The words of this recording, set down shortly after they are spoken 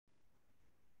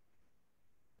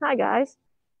Hi guys,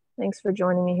 thanks for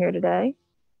joining me here today.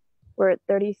 We're at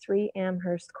 33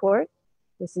 Amherst Court.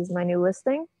 This is my new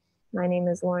listing. My name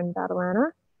is Lauren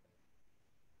Badalana,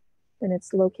 and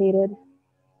it's located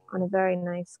on a very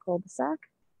nice cul-de-sac.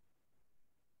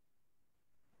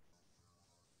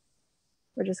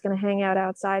 We're just going to hang out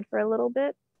outside for a little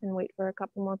bit and wait for a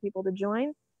couple more people to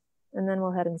join, and then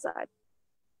we'll head inside.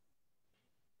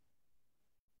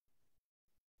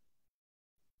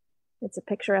 It's a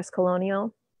picturesque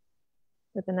colonial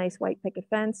with a nice white picket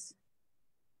fence.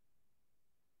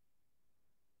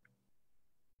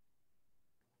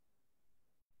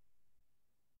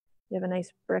 You have a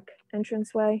nice brick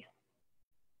entranceway.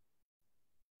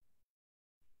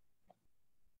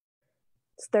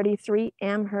 It's 33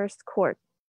 Amherst Court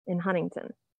in Huntington.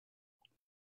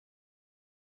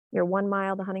 You're 1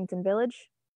 mile to Huntington Village,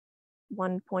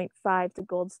 1.5 to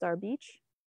Gold Star Beach,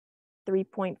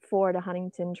 3.4 to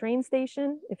Huntington train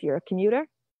station if you're a commuter,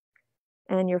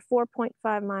 and you're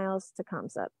 4.5 miles to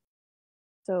ComSet.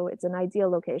 So it's an ideal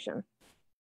location.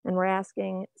 And we're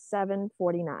asking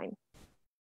 $749.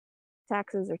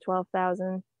 Taxes are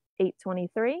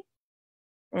 $12,823,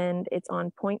 and it's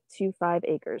on 0.25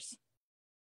 acres.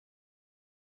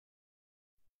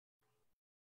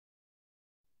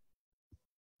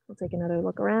 We'll take another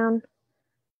look around.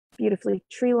 Beautifully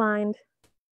tree lined.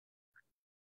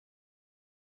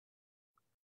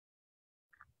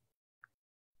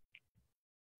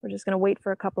 We're just going to wait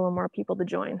for a couple of more people to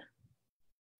join.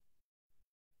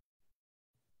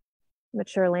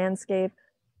 Mature landscape.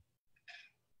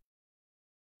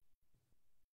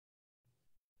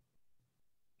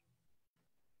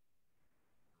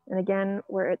 And again,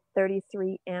 we're at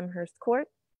 33 Amherst Court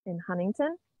in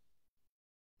Huntington.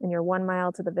 And you're 1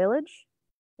 mile to the village,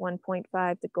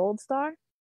 1.5 to Gold Star,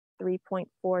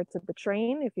 3.4 to the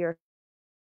train if you're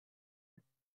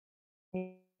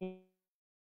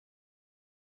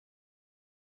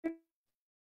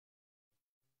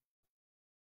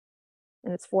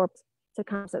and it's 4 to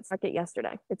ComSet Market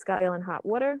yesterday. It's got oil and hot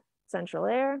water, central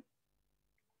air.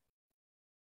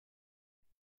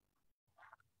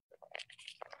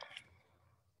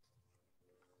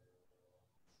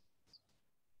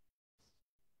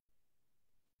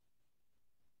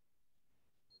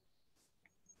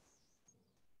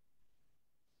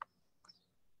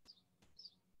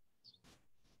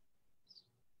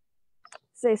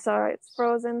 Say sorry, it's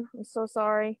frozen. I'm so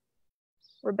sorry.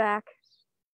 We're back.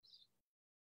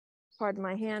 Pardon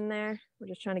my hand there. We're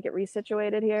just trying to get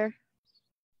resituated here.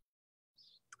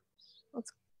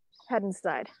 Let's head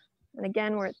inside. And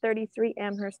again, we're at 33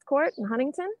 Amherst Court in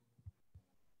Huntington.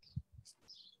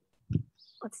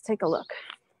 Let's take a look.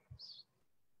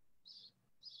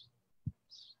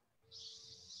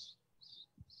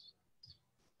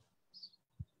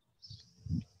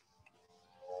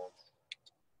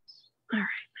 All right,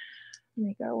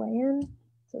 make our way in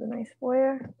to the nice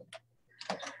foyer.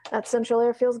 That central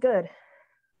air feels good.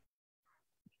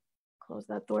 Close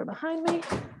that door behind me.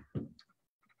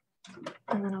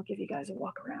 And then I'll give you guys a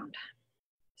walk around.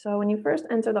 So when you first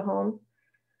enter the home,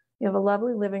 you have a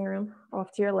lovely living room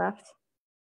off to your left.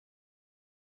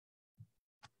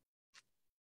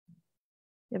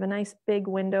 You have a nice big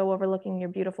window overlooking your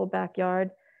beautiful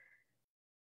backyard.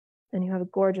 And you have a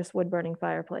gorgeous wood burning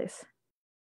fireplace.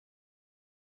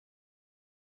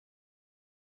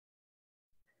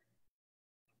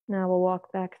 Now we'll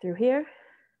walk back through here.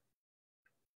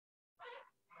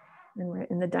 And we're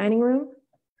in the dining room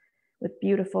with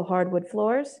beautiful hardwood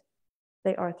floors.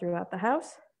 They are throughout the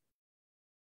house.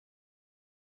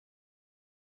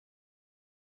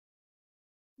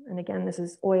 And again, this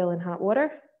is oil and hot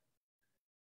water.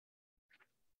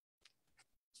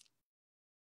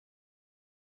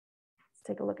 Let's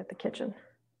take a look at the kitchen.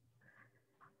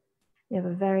 You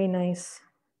have a very nice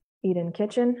eat-in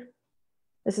kitchen.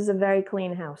 This is a very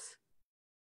clean house.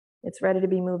 It's ready to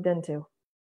be moved into.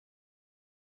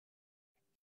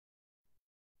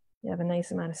 You have a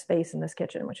nice amount of space in this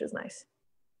kitchen, which is nice.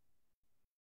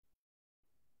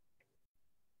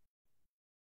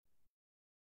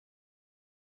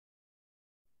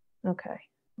 Okay,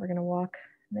 we're gonna walk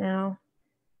now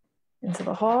into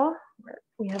the hall where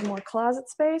we have more closet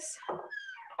space.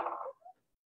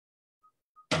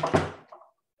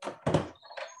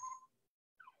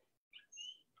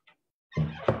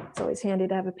 It's always handy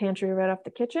to have a pantry right off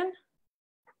the kitchen.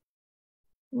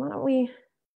 Why don't we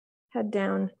head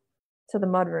down to the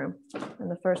mudroom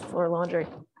and the first floor laundry.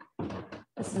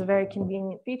 This is a very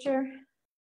convenient feature,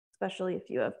 especially if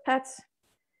you have pets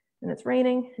and it's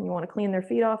raining and you want to clean their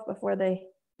feet off before they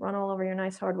run all over your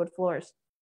nice hardwood floors.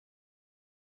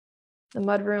 The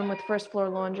mudroom with first floor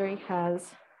laundry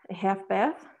has a half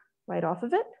bath right off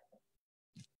of it.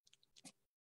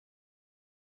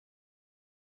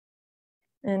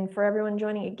 And for everyone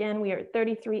joining again, we are at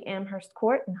 33 Amherst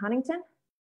Court in Huntington.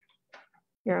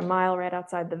 You're a mile right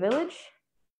outside the village.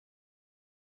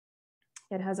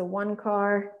 It has a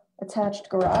 1-car attached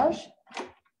garage.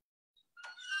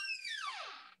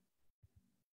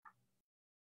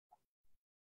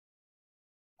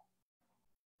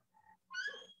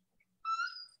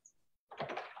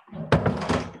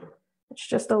 It's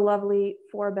just a lovely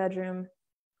 4-bedroom,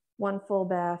 1 full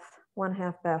bath, 1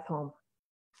 half bath home.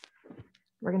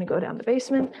 We're going to go down the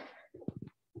basement.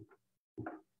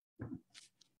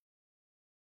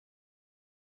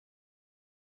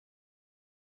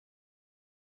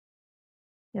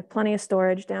 You have plenty of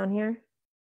storage down here.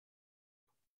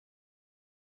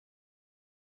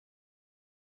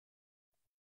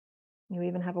 You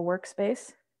even have a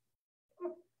workspace.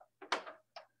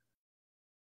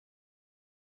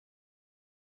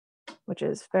 Which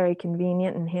is very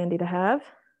convenient and handy to have.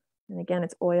 And again,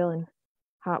 it's oil and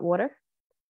hot water.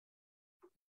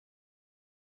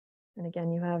 And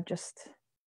again, you have just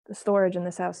the storage in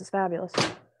this house is fabulous.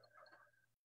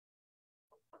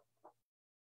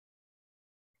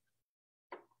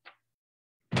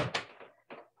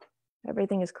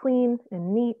 Everything is clean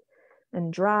and neat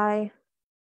and dry.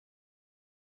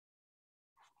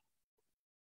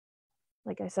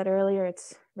 Like I said earlier,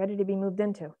 it's ready to be moved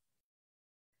into.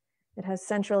 It has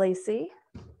central AC,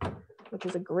 which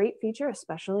is a great feature,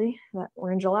 especially that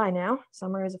we're in July now.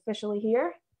 Summer is officially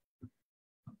here.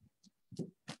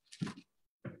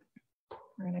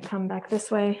 We're going to come back this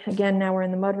way. Again, now we're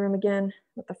in the mudroom again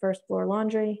with the first floor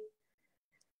laundry.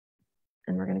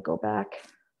 And we're going to go back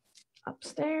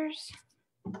upstairs.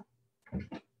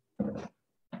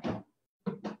 I'm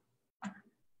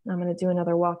going to do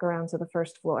another walk around to the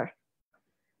first floor.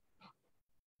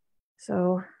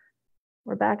 So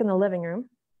we're back in the living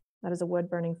room. That is a wood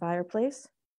burning fireplace.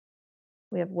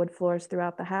 We have wood floors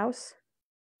throughout the house.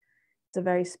 It's a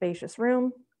very spacious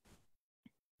room.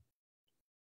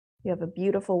 You have a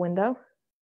beautiful window.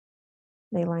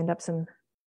 They lined up some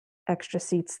extra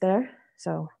seats there.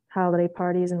 So holiday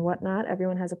parties and whatnot,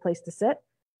 everyone has a place to sit.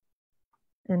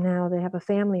 And now they have a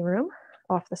family room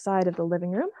off the side of the living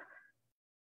room.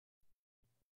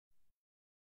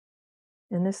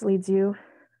 And this leads you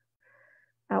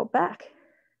out back.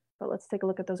 But let's take a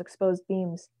look at those exposed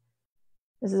beams.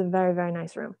 This is a very, very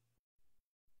nice room.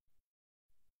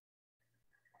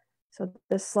 So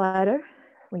this slider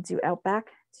leads you out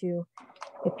back to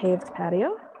a paved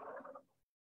patio.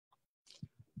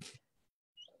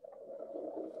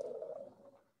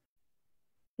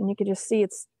 And you can just see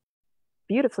it's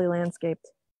beautifully landscaped.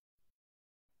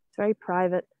 It's very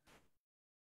private.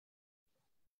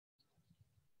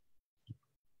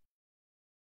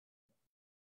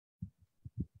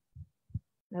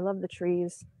 I love the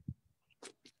trees.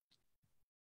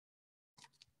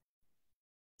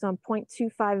 It's on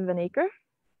 0.25 of an acre.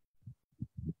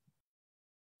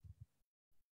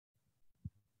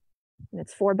 And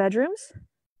it's 4 bedrooms,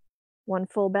 1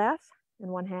 full bath,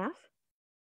 and 1 half.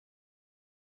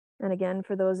 And again,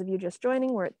 for those of you just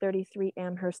joining, we're at 33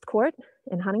 Amherst Court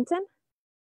in Huntington.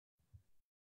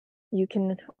 You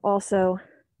can also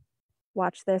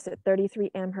watch this at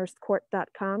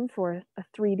 33amherstcourt.com for a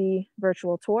 3D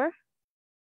virtual tour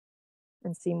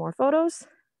and see more photos.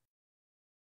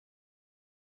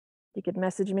 You could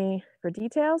message me for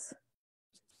details.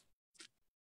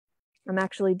 I'm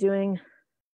actually doing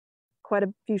quite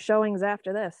a few showings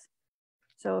after this.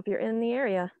 So if you're in the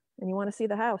area and you want to see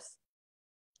the house,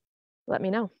 let me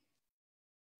know.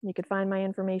 You could find my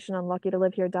information on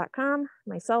luckytolivehere.com,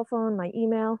 my cell phone, my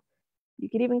email. You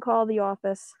could even call the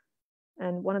office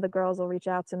and one of the girls will reach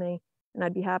out to me and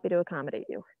I'd be happy to accommodate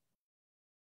you.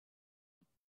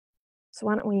 So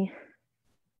why don't we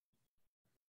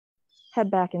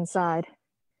head back inside?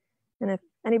 And if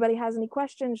anybody has any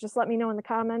questions, just let me know in the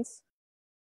comments.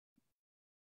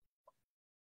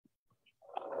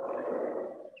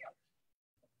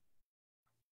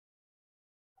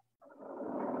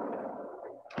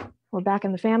 We're back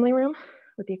in the family room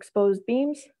with the exposed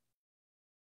beams.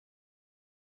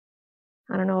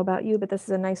 I don't know about you, but this is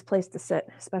a nice place to sit,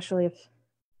 especially if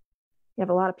you have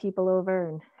a lot of people over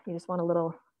and you just want a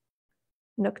little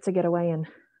nook to get away in.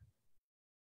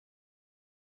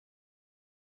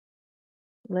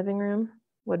 Living room,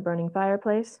 wood burning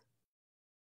fireplace.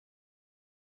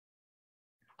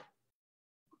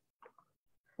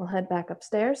 We'll head back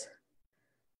upstairs.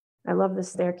 I love this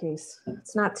staircase.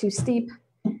 It's not too steep.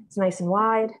 It's nice and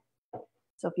wide.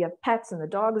 So if you have pets and the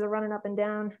dogs are running up and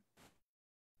down,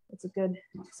 it's a good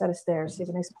set of stairs. You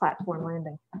have a nice platform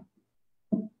landing.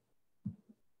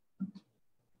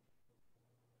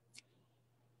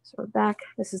 So we're back.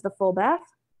 This is the full bath.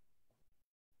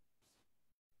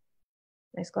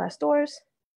 Nice glass doors.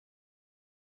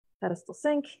 Pedestal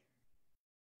sink.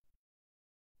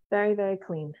 Very, very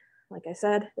clean. Like I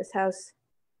said, this house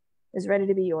is ready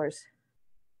to be yours.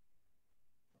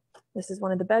 This is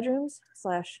one of the bedrooms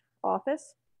 /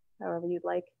 office, however you'd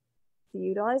like to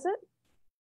utilize it.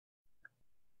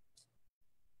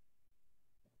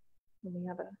 And we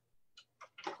have a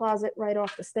closet right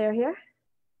off the stair here.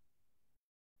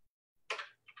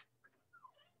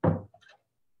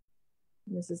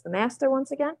 And this is the master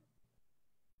once again.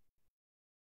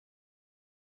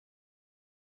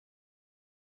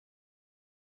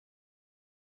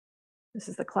 This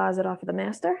is the closet off of the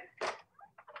master.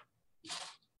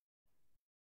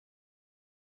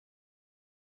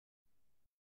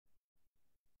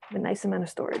 A nice amount of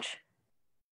storage.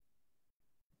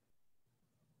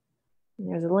 And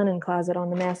there's a linen closet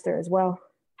on the master as well.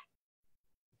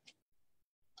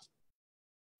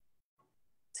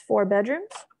 It's 4 bedrooms.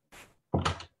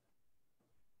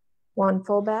 1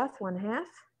 full bath, 1 half.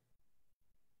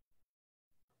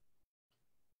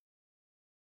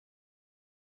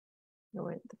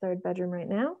 We're in the 3rd bedroom right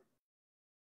now,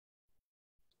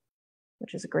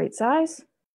 which is a great size.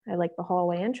 I like the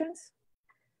hallway entrance.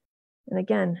 And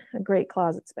again, a great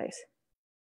closet space.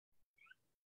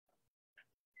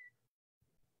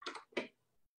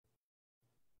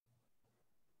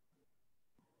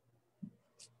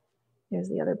 Here's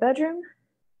the other bedroom.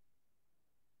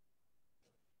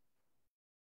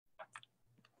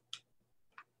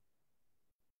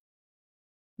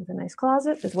 With a nice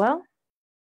closet as well.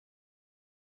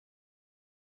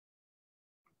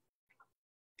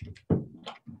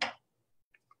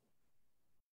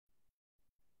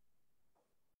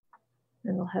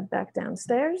 And we'll head back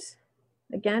downstairs.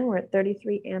 Again, we're at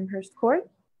 33 Amherst Court.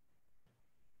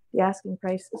 The asking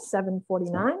price is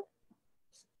 $749.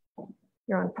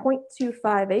 You're on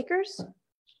 0.25 acres.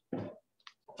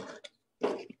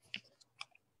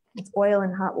 It's oil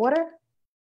and hot water.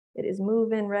 It is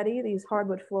move-in ready. These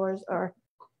hardwood floors are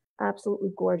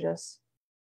absolutely gorgeous.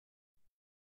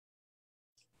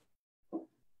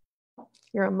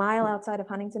 You're a mile outside of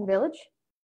Huntington Village.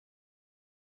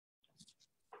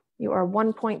 You are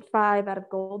 1.5 out of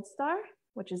Gold Star,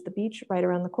 which is the beach right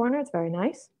around the corner. It's very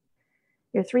nice.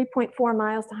 You're 3.4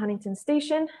 miles to Huntington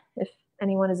Station, if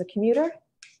anyone is a commuter.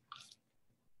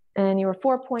 And you are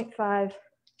 4.5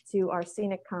 to our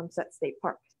scenic Comset State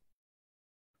Park.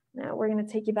 Now we're going to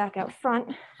take you back out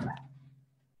front.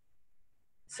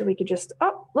 So we could just,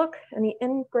 oh, look, and the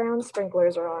in-ground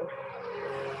sprinklers are on.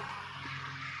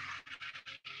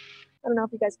 I don't know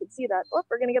if you guys could see that. Oh,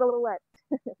 we're going to get a little wet.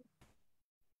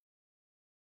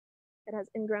 It has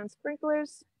in-ground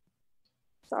sprinklers.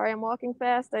 Sorry, I'm walking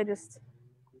fast. I just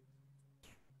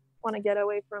want to get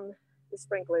away from the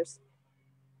sprinklers.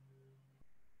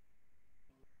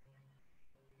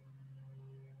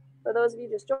 For those of you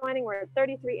just joining, we're at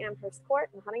 33 Amherst Court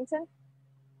in Huntington.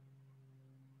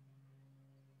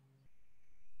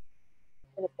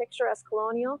 In a picturesque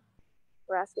colonial,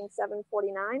 we're asking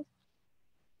 $749.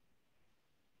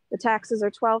 The taxes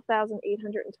are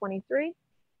 $12,823.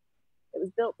 It was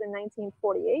built in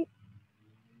 1948.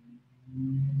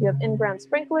 You have in-ground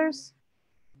sprinklers,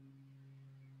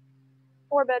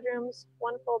 4 bedrooms,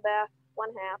 1 full bath, 1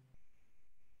 half.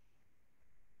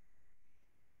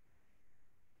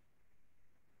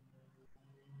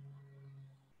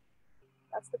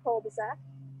 That's the cul-de-sac.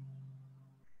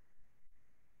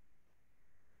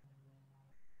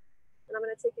 And I'm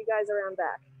going to take you guys around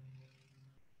back.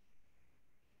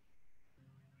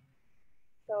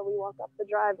 So we walk up the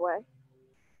driveway.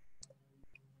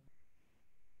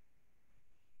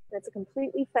 It's a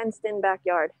completely fenced in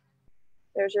backyard.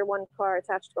 There's your 1-car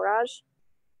attached garage.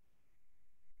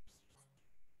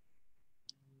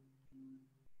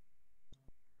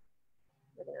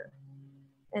 We're gonna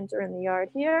enter in the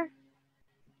yard here.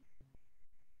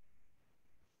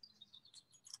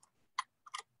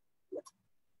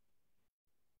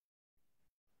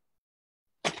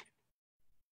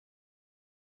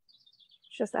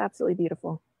 It's just absolutely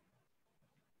beautiful.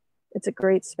 It's a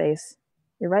great space.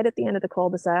 You're right at the end of the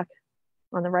cul-de-sac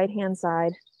on the right-hand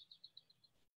side.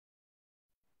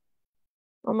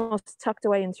 Almost tucked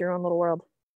away into your own little world.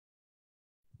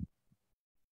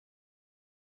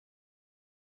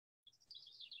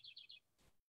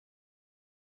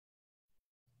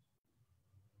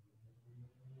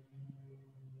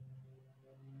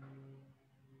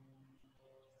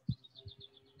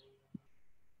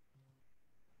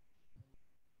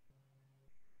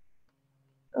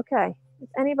 Okay, if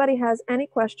anybody has any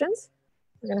questions,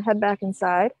 we're going to head back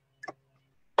inside.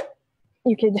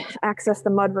 You could access the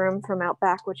mudroom from out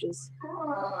back, which is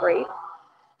great.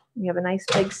 You have a nice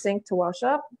big sink to wash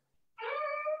up.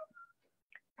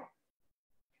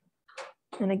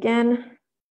 And again,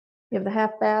 you have the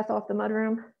half bath off the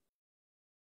mudroom.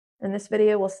 And this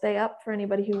video will stay up for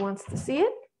anybody who wants to see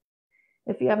it.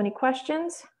 If you have any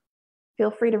questions,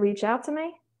 feel free to reach out to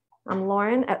me. I'm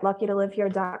Lauren at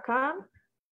luckytolivehere.com,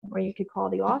 or you could call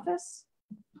the office.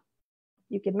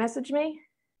 You could message me.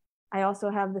 I also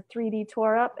have the 3D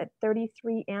tour up at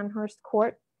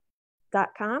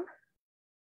 33amherstcourt.com.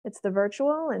 It's the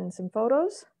virtual and some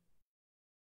photos.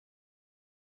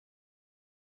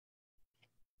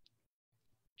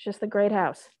 It's just a great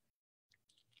house.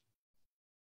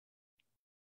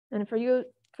 And for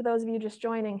those of you just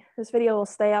joining, this video will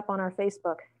stay up on our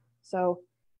Facebook. So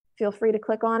feel free to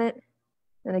click on it.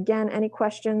 And again, any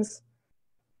questions,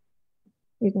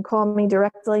 you can call me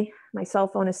directly. My cell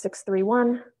phone is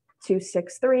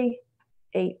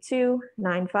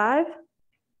 631-263-8295.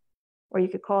 Or you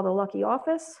could call the Lucky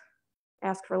office,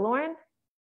 ask for Lauren.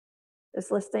 This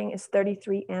listing is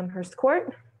 33 Amherst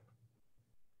Court.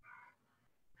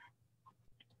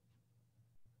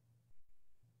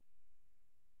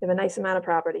 We have a nice amount of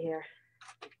property here.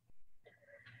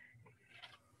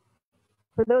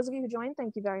 For those of you who joined,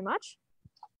 thank you very much.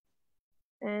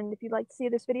 And if you'd like to see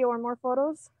this video or more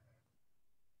photos,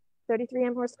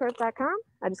 33amherstcourt.com.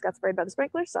 I just got sprayed by the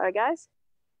sprinkler. Sorry, guys.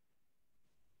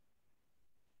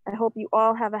 I hope you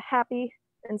all have a happy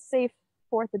and safe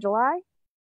 4th of July.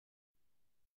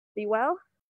 Be well,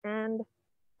 and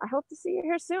I hope to see you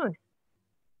here soon.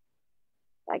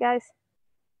 Bye, guys.